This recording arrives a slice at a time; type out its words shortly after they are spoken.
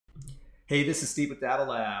Hey, this is Steve with Dabble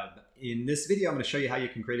Lab. In this video, I'm going to show you how you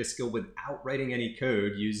can create a skill without writing any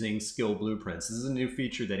code using skill blueprints. This is a new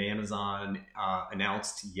feature that Amazon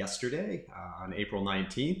announced yesterday on April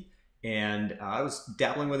 19th. And I was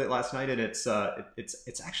dabbling with it last night, and it's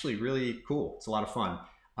actually really cool. It's a lot of fun.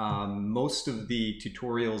 Most of the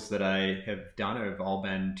tutorials that I have done have all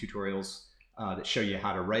been tutorials that show you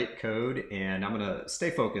how to write code, and I'm going to stay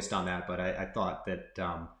focused on that, but I thought that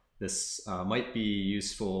this might be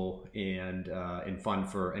useful and fun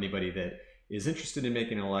for anybody that is interested in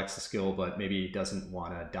making an Alexa skill, but maybe doesn't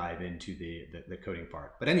want to dive into the coding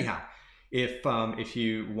part. But anyhow, if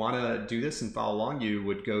you want to do this and follow along, you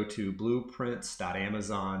would go to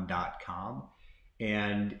blueprints.amazon.com.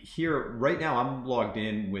 And here, right now, I'm logged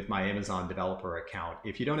in with my Amazon developer account.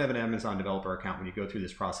 If you don't have an Amazon developer account, when you go through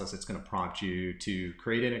this process, it's going to prompt you to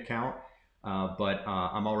create an account. But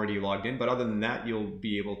I'm already logged in. But other than that, you'll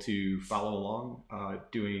be able to follow along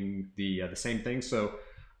doing the same thing. So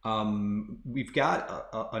we've got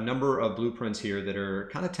a number of blueprints here that are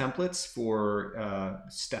kind of templates for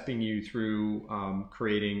stepping you through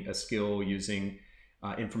creating a skill using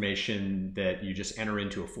information that you just enter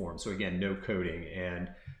into a form. So again, no coding. And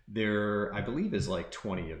there, I believe, is like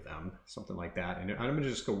 20 of them, something like that. And I'm going to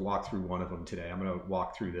just go walk through one of them today. I'm going to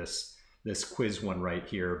walk through this quiz one right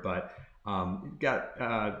here. But you've got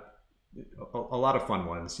a lot of fun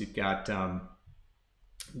ones. You've got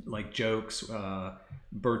like jokes,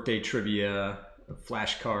 birthday trivia,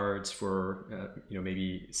 flashcards for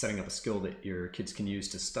maybe setting up a skill that your kids can use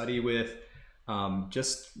to study with.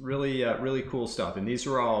 Just really cool stuff. And these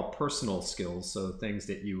are all personal skills, so things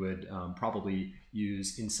that you would probably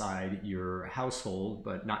use inside your household,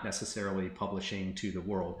 but not necessarily publishing to the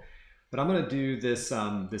world. But I'm going to do this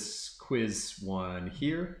this quiz one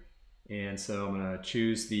here. And so I'm going to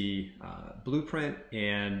choose the blueprint,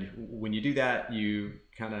 and when you do that, you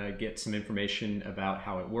kind of get some information about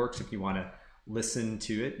how it works. If you want to listen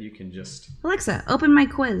to it, you can just... Alexa, open my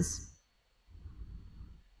quiz.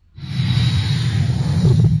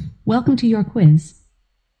 Welcome to your quiz.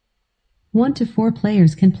 1 to 4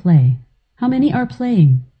 players can play. How many are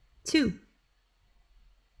playing? 2.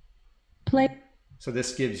 Play. So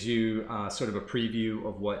this gives you sort of a preview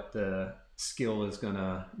of what the skill is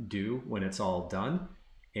gonna do when it's all done.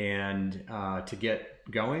 And to get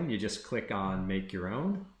going, you just click on make your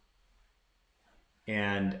own.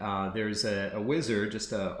 And there's a wizard,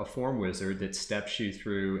 just a form wizard, that steps you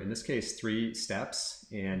through, in this case, 3 steps.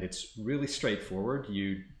 And it's really straightforward.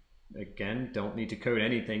 You, again, don't need to code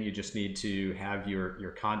anything. You just need to have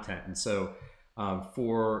your content. And so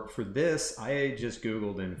for this, I just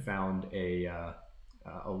Googled and found a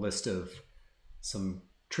list of some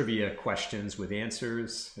trivia questions with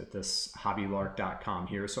answers at this hobbylark.com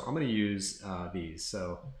here. So I'm going to use these.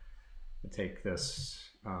 So I'll take this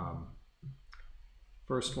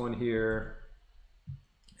first one here,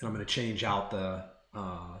 and I'm going to change out the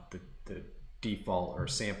default or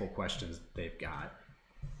sample questions that they've got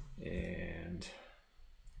and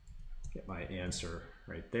get my answer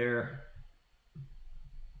right there.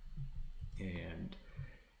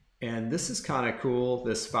 And this is kind of cool,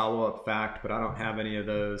 this follow-up fact, but I don't have any of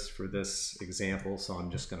those for this example, so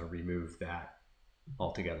I'm just going to remove that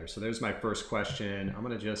altogether. So there's my first question. I'm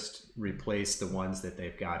going to just replace the ones that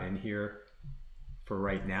they've got in here for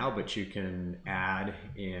right now, but you can add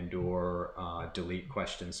and or delete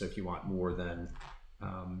questions. So if you want more than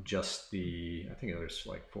just the, I think there's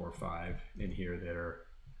like 4 or 5 in here that are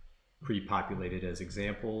pre-populated as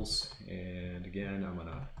examples. And again, I'm going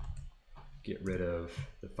to get rid of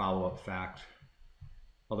the follow-up fact,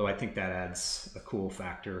 although I think that adds a cool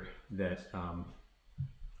factor that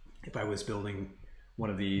if I was building one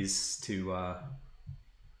of these to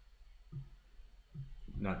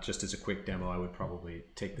not just as a quick demo, I would probably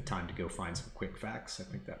take the time to go find some quick facts. I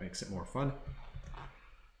think that makes it more fun.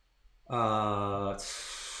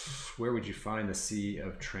 Where would you find the Sea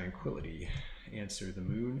of Tranquility? Answer: the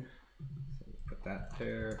moon. So put that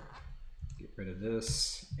there. Get rid of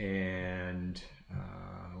this, and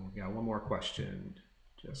we got one more question.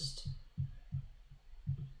 Just,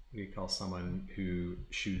 what do you call someone who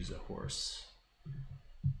shoes a horse?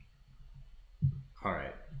 All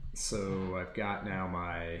right, so I've got now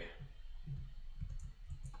my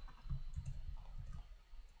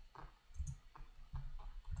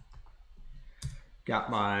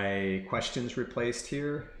questions replaced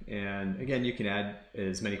here. And again, you can add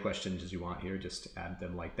as many questions as you want here, just add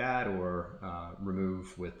them like that, or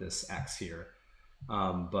remove with this X here.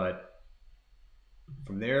 But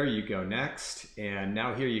from there you go next, and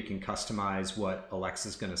now here you can customize what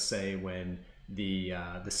Alexa's going to say when the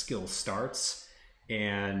skill starts.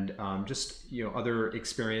 and just other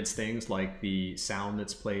experience things like the sound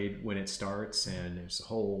that's played when it starts, and there's a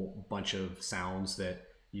whole bunch of sounds that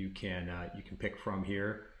you can pick from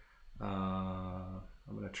here. I'm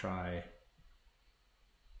gonna try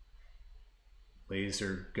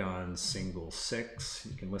laser gun single 6.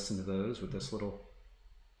 You can listen to those with this little.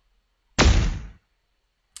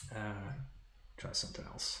 Try something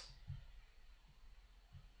else.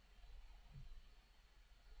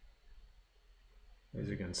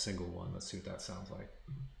 Laser gun single 1. Let's see what that sounds like.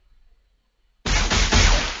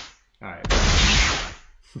 All right.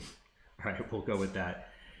 All right, we'll go with that.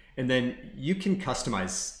 And then you can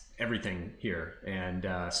customize everything here.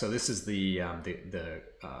 And so this is the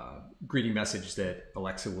greeting message that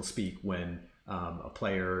Alexa will speak when a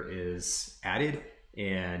player is added.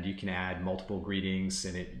 And you can add multiple greetings,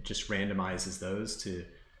 and it just randomizes those to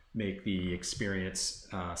make the experience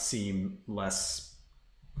seem less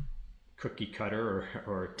cookie cutter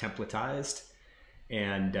or templatized.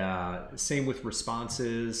 And same with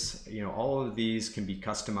responses. All of these can be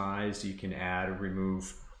customized. You can add or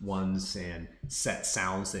remove ones and set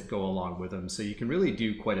sounds that go along with them. So you can really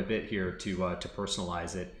do quite a bit here to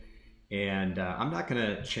personalize it. And I'm not going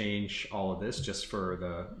to change all of this just for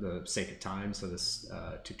the sake of time, so this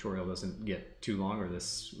tutorial doesn't get too long, or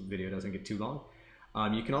this video doesn't get too long.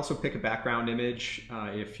 You can also pick a background image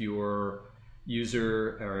if your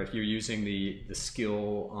user, or if you're using the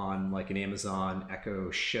skill on like an Amazon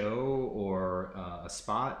Echo Show or a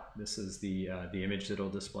Spot. This is the image that it'll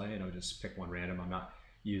display, and I'll just pick one random. I'm not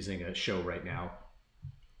using a show right now.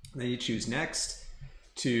 Then you choose next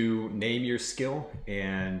to name your skill,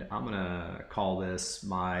 and I'm gonna call this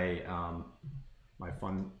my my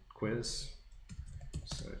fun quiz.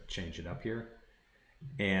 So change it up here.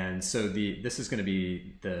 And so this is going to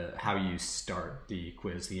be how you start the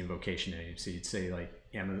quiz, the invocation name. So you'd say like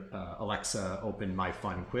Alexa, open my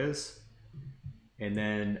fun quiz, and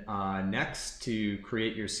then next to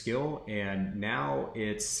create your skill, and now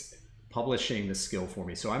it's publishing the skill for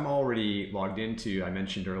me. So I'm already logged into, I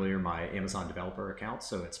mentioned earlier, my Amazon developer account.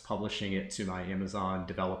 So it's publishing it to my Amazon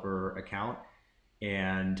developer account.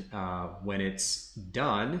 And when it's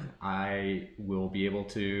done, I will be able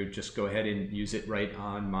to just go ahead and use it right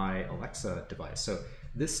on my Alexa device. So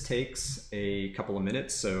this takes a couple of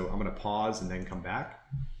minutes. So I'm going to pause and then come back.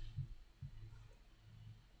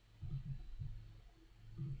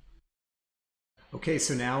 Okay,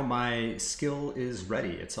 so now my skill is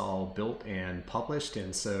ready. It's all built and published,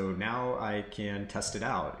 and so now I can test it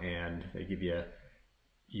out, and they give you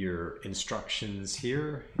your instructions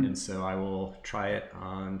here, and so I will try it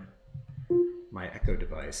on my Echo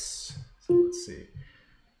device. So let's see.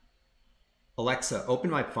 Alexa, open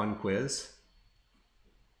my fun quiz.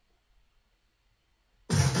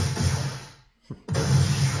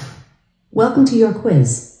 Welcome to your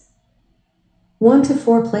quiz. 1 to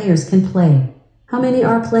 4 players can play. How many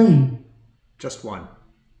are playing? Just one.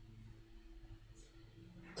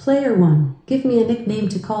 Player 1, give me a nickname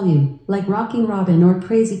to call you, like Rocking Robin or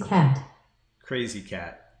Crazy Cat. Crazy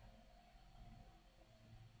Cat.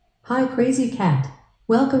 Hi, Crazy Cat.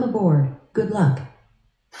 Welcome aboard. Good luck.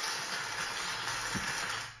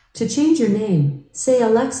 To change your name, say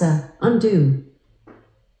Alexa, undo.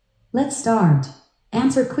 Let's start.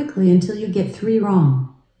 Answer quickly until you get 3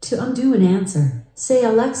 wrong. To undo an answer, say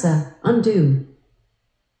Alexa, undo.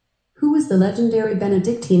 Who was the legendary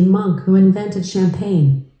Benedictine monk who invented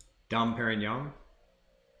champagne? Dom Perignon.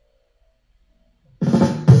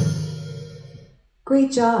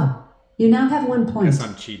 Great job. You now have 1 point. Guess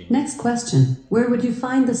I'm cheating. Next question. Where would you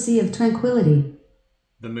find the Sea of Tranquility?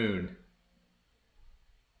 The moon.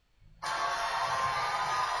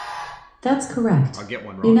 That's correct. I'll get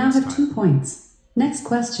one wrong. You now this have time. 2 points. Next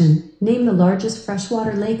question. Name the largest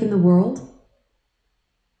freshwater lake in the world.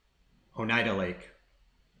 Oneida Lake.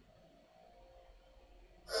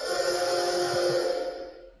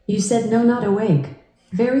 You said no, not awake.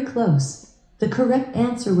 Very close. The correct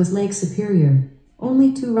answer was Lake Superior.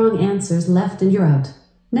 Only 2 wrong answers left and you're out.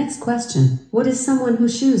 Next question. What is someone who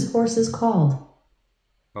shoes horses called?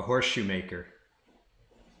 A horseshoe maker.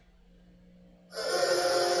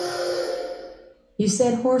 You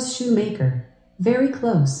said horseshoe maker. Very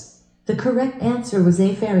close. The correct answer was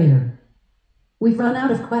a farrier. We've run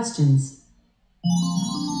out of questions.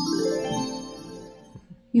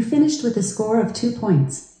 You finished with a score of 2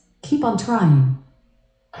 points. Keep on trying.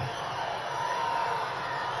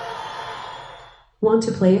 Want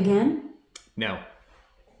to play again? No.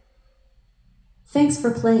 Thanks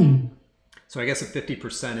for playing. So I guess a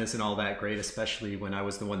 50% isn't all that great, especially when I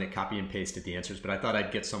was the one that copy and pasted the answers, but I thought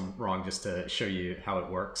I'd get some wrong just to show you how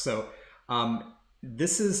it works. So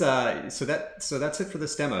This is so that's it for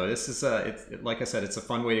this demo. This is like I said, it's a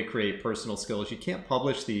fun way to create personal skills. You can't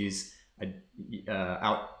publish these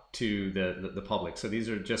out to the public. So these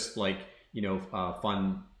are just like, you know,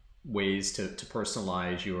 fun ways to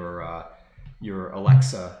personalize your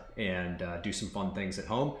Alexa and do some fun things at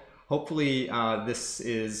home. Hopefully this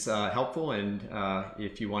is helpful, and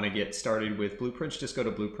if you want to get started with blueprints, just go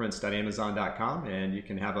to blueprints.amazon.com and you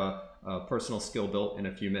can have a personal skill built in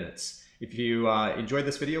a few minutes. If you enjoyed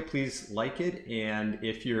this video, please like it, and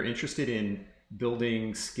if you're interested in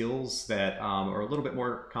building skills that are a little bit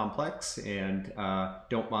more complex and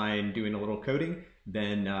don't mind doing a little coding,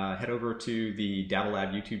 then head over to the Dabble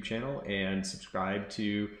Lab YouTube channel and subscribe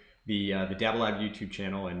to the Dabble Lab YouTube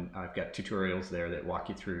channel, and I've got tutorials there that walk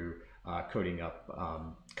you through coding up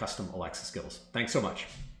custom Alexa skills. Thanks so much.